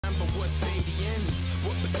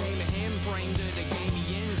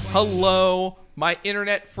Hello, my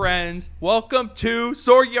internet friends. Welcome to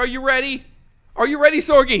Sorgi. Are you ready? Are you ready,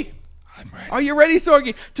 Sorgi? I'm ready. Are you ready,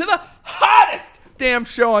 Sorgi? To the hottest damn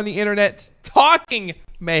show on the internet, talking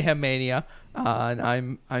Mayhem Mania.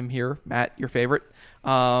 And I'm here, Matt, your favorite.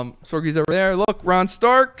 Sorgi's over there. Look, Ron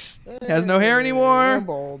Starks has no hair anymore.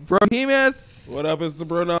 Brohemoth. What up, is the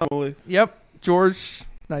Bronomaly? Yep, George,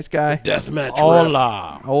 nice guy. Deathmatch.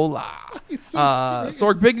 Hola. Hola.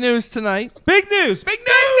 Sorg, big news tonight. Big news. Big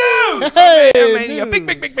news! Hey, Mayhem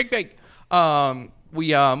Mania. news. Big. Well,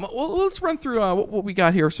 let's run through what we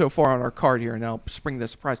got here so far on our card here, and I'll spring the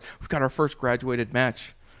surprise. We've got our first graduated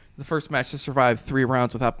match. The first match to survive 3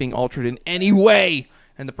 rounds without being altered in any way.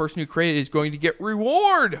 And the person who created it is going to get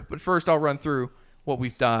reward. But first, I'll run through what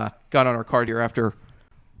we've got on our card here after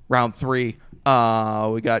round 3.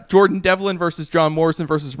 We got Jordan Devlin versus John Morrison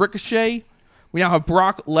versus Ricochet. We now have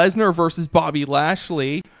Brock Lesnar versus Bobby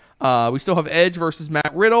Lashley. We still have Edge versus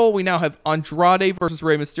Matt Riddle. We now have Andrade versus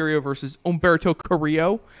Rey Mysterio versus Humberto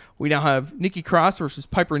Carrillo. We now have Nikki Cross versus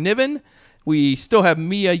Piper Niven. We still have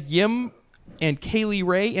Mia Yim and Kaylee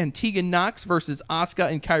Ray and Tegan Knox versus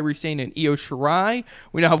Asuka and Kairi Sane and Io Shirai.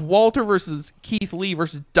 We now have Walter versus Keith Lee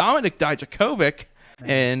versus Dominic Dijakovic.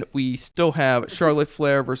 And we still have Charlotte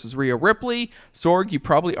Flair versus Rhea Ripley. Sorg, you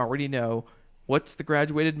probably already know. What's the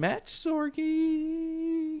graduated match,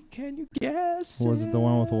 Sorgy? Can you guess? Was it the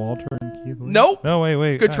one with Walter and Keith Lee? Nope. No,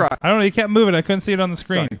 wait. Good try. I don't know. You can't move it. I couldn't see it on the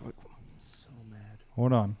screen. Sorry. So mad.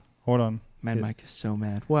 Hold on. Mad Mike is so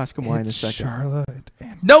mad. We'll ask him why in a second. Charlotte.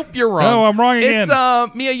 Nope, you're wrong. No, I'm wrong again.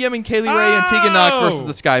 It's Mia Yim and Kaylee Ray and Tegan Knox versus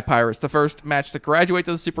the Sky Pirates. The first match to graduate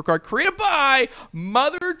to the SuperCard, created by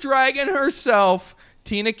Mother Dragon herself,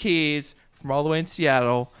 Tina Keys, from all the way in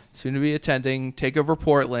Seattle, soon to be attending TakeOver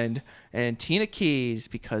Portland. And Tina Keys,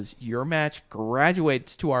 because your match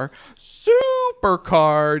graduates to our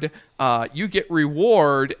SuperCard, you get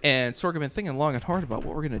reward. And Sorg, I've been thinking long and hard about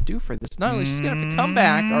what we're going to do for this. Not only she's going to have to come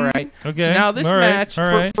back, all right? Okay. So now this All right. match, All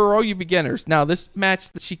right. for all you beginners, now this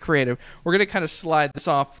match that she created, we're going to kind of slide this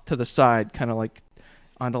off to the side, kind of like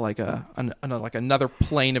onto like another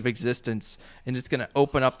plane of existence. And it's going to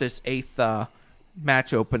open up this 8th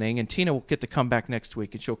match opening, and Tina will get to come back next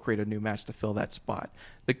week and she'll create a new match to fill that spot.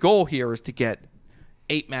 The goal here is to get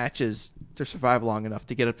 8 matches to survive long enough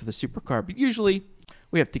to get up to the SuperCard, but usually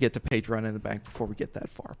we have to get the page run in the bank before we get that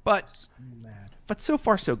far. But so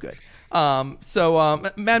far so good. Mad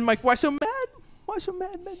Mike, why so mad? Why so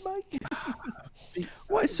mad, Mad Mike?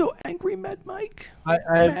 Why so angry, Mad Mike? I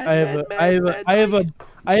have a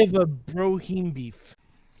brohim beef.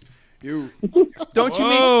 Don't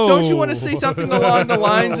you want to say something along the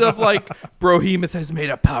lines of like Brohemoth has made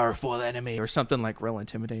a powerful enemy or something like real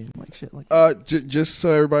intimidating, like shit like that? Just so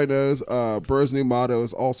everybody knows, Bro's new motto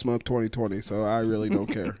is all smoke 2020, so I really don't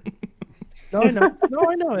care. No, I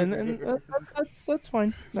know, and that's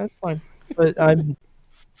fine. That's fine. But I'm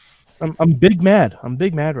big mad. I'm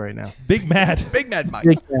big mad right now. Big mad. Big Mad Mike.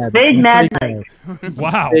 Big mad Mike.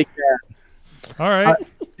 Wow. Big mad. All right.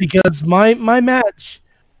 Because my match,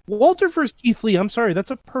 Walter versus Keith Lee. I'm sorry, that's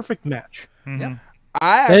a perfect match. Mm-hmm. Yep.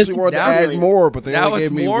 I actually wanted to add more, but they Now only it's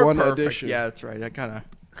gave me more one perfect. addition. Yeah, that's right. That kind of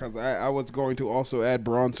Because I was going to also add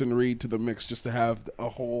Bronson Reed to the mix just to have a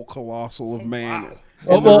whole colossal of man.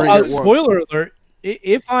 in the ring at once. Spoiler alert,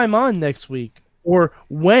 if I'm on next week or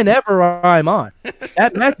whenever I'm on,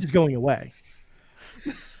 that match is going away.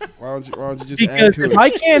 Why don't you just Because add to if it? I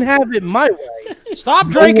can't have it my way, Stop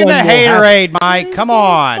drinking the haterade, Mike. Come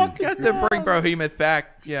on. you have to bring Brohemoth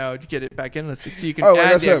back, to get it back in, so you can. Oh, like add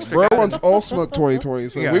I the said, extra Bro guy. wants all smoke 2020,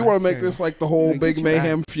 so Yeah, we want to make there you this go. like the whole Get big you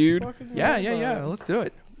mayhem feud. Yeah. Let's do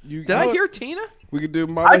it. You Did I know hear what? Tina? We could do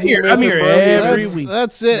Mama I'm here Hemoth and every Brohemoth. week.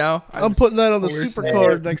 That's it. No, I'm putting that on the We're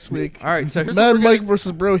SuperCard next week. All right, so here's Mad what we're Mike gonna,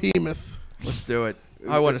 versus Brohemoth. let's do it.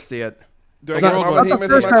 I want to see it. Do I That's get Mama not the Hemoth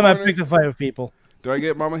first in my time I corner? picked a fight with people. Do I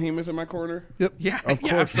get Mama Hemoth in my corner? Yeah, Of yeah,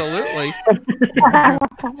 course. absolutely.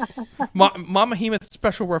 Mama Hemoth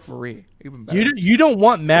special referee, even better. You don't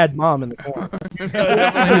want Mad Mom in the corner. You do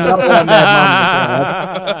not want Mad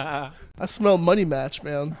Mom I smell money match,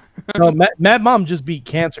 man. in the corner. No, Mad Mom just beat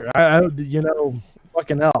cancer.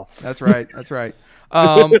 Fucking hell. That's right. That's right.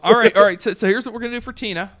 All right. So here's what we're gonna do for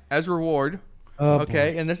Tina as reward.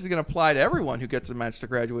 Okay, and this is going to apply to everyone who gets a match to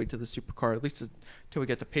graduate to the SuperCard, at least until we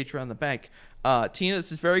get the Patreon in the bank. Tina,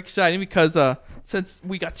 this is very exciting because since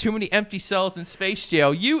we got too many empty cells in Space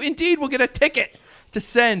Jail, you indeed will get a ticket to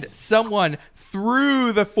send someone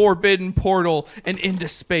through the forbidden portal and into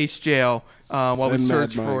Space Jail while we Send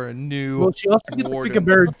search Mad for a new Well, she also gets to warden. pick a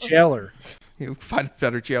better jailer. You find a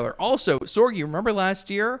better jailer. Also, Sorgi, remember last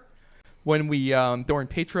year when we during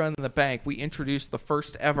Patreon in the Bank, we introduced the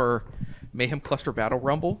first ever Mayhem Cluster Battle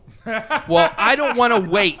Rumble. Well, I don't want to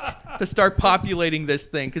wait to start populating this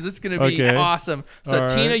thing because it's going to be awesome. So,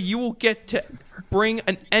 Tina, you will get to bring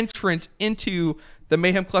an entrant into the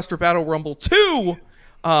Mayhem Cluster Battle Rumble 2.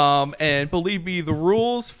 And believe me, the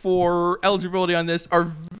rules for eligibility on this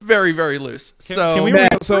are very, very loose. So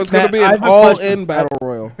it's going to be an all-in battle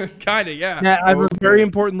royal. Kind of, yeah. Matt, I have a very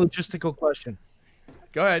important logistical question.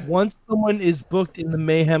 Go ahead. Once someone is booked in the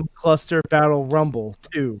Mayhem Cluster Battle Rumble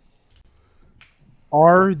 2,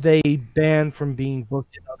 are they banned from being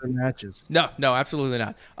booked in other matches? No, absolutely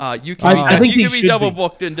not. You can be double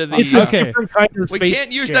booked into the. Okay. We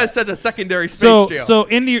can't use that as a secondary space jail. So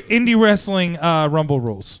indie wrestling rumble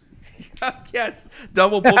rules. Yes,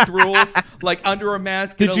 double booked rules. Like under a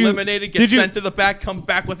mask, get eliminated, get sent to the back, come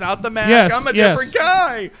back without the mask. Yes, I'm a different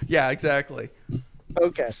guy. Yeah, exactly.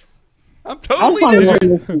 Okay. I'm totally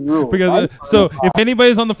different. Because if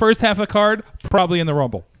anybody's on the first half of the card, probably in the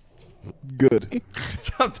rumble. Good.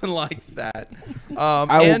 Something like that.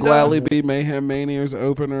 I will gladly be Mayhem Mania's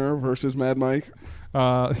opener versus Mad Mike.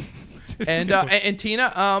 And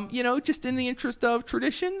Tina, just in the interest of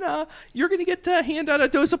tradition, you're going to get to hand out a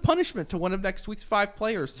dose of punishment to one of next week's 5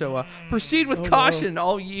 players. So proceed with caution,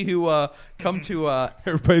 all ye who come to.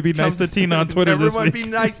 Everybody be nice to Tina on Twitter this week. Everyone be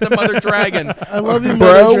nice to Mother Dragon. I love you,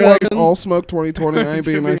 Bro, Mother what's Dragon. All Smoke 2020? I ain't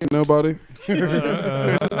being nice to nobody.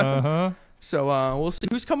 So we'll see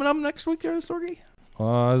who's coming up next week, there, Sorgi.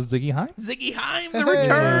 Ziggy Heim. Ziggy Heim, the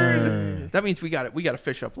return. That means we got to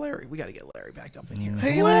fish up Larry. We got to get Larry back up in here.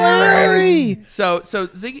 Hey, Larry! So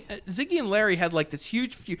Ziggy and Larry had like this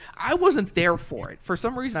huge feud. I wasn't there for it. For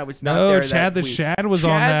some reason, I was not there. Chad the week. Shad was Chad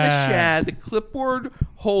on that. Chad the Shad, the clipboard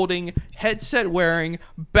holding, headset wearing,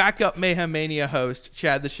 backup Mayhem Mania host,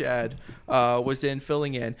 Chad the Shad, was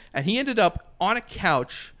filling in, and he ended up on a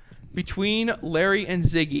couch between Larry and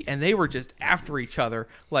Ziggy, and they were just after each other.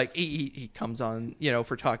 Like he comes on,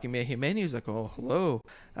 for talking Mayhem Mania. He's like, "Oh, hello,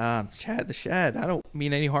 Chad the Shad. I don't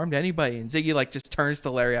mean any harm to anybody." And Ziggy like just turns to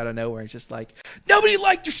Larry out of nowhere and just like, "Nobody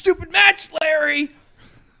liked your stupid match, Larry."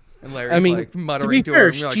 And Larry's like muttering to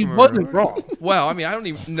her. She wasn't wrong. Well, I don't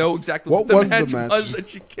even know exactly what the match was that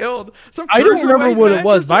she killed. I don't remember what it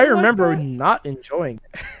was, but I remember not enjoying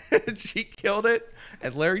it. She killed it.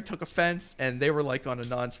 And Larry took offense, and they were like on a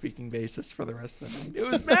non-speaking basis for the rest of the night. It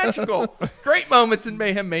was magical. Great moments in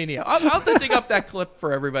Mayhem Mania. I'll have to dig up that clip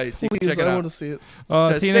for everybody so you can check it out. I want to see it.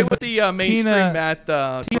 Stay with the mainstream Matt.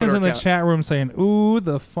 Tina's in the chat room saying, "Ooh,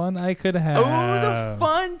 the fun I could have." Ooh, the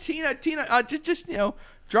fun, Tina. Just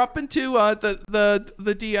drop into the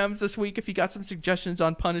DMs this week if you got some suggestions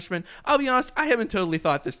on punishment. I'll be honest, I haven't totally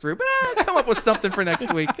thought this through, but I'll come up with something for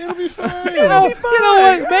next week. It'll be fine. You know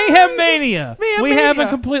what? Mayhem Mania. We haven't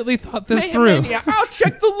completely thought this through. Mania. I'll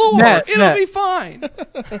check the lore. It'll be fine.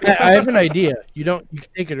 I have an idea. You can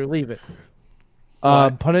take it or leave it.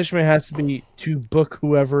 Punishment has to be to book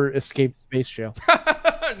whoever escaped space jail.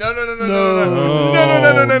 No.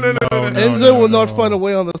 Enzo will not find a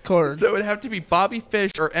way on this card. So it would have to be Bobby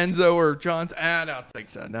Fish or Enzo or John. I don't think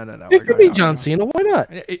so. No. It could be John Cena. Why not?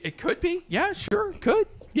 It could be. Yeah, sure. Could.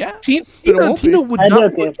 Yeah. Tina would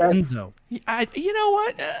not put Enzo. You know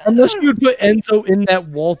what? Unless you would put Enzo in that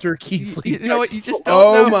Walter Keithley. You know what? You just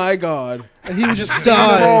don't know. Oh, my God. And he would just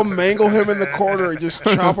all mangle him in the corner and just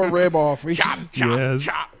chop a rib off. Chop.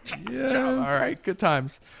 All right. Good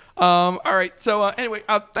times. All right. So anyway,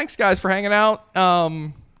 thanks guys for hanging out.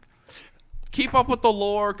 Keep up with the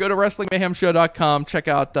lore. Go to WrestlingMayhemShow.com. Check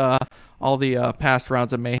out all the past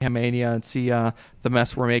rounds of Mayhem Mania and see the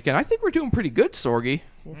mess we're making. I think we're doing pretty good, Sorgi.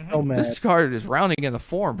 So mad. This card is rounding in the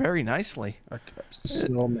form very nicely.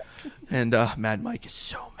 So mad. And Mad Mike is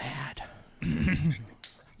so mad.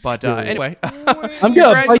 But anyway. I'm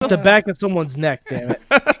going to bite the back of someone's neck, damn it.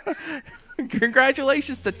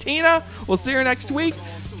 Congratulations to Tina. We'll see her next week.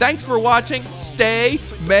 Thanks for watching. Stay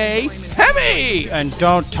Mayhem-y! And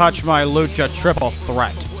don't touch my Lucha triple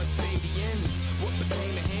threat.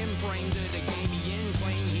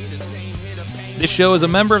 This show is a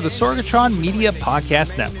member of the Sorgatron Media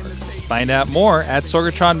Podcast Network. Find out more at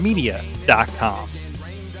sorgatronmedia.com.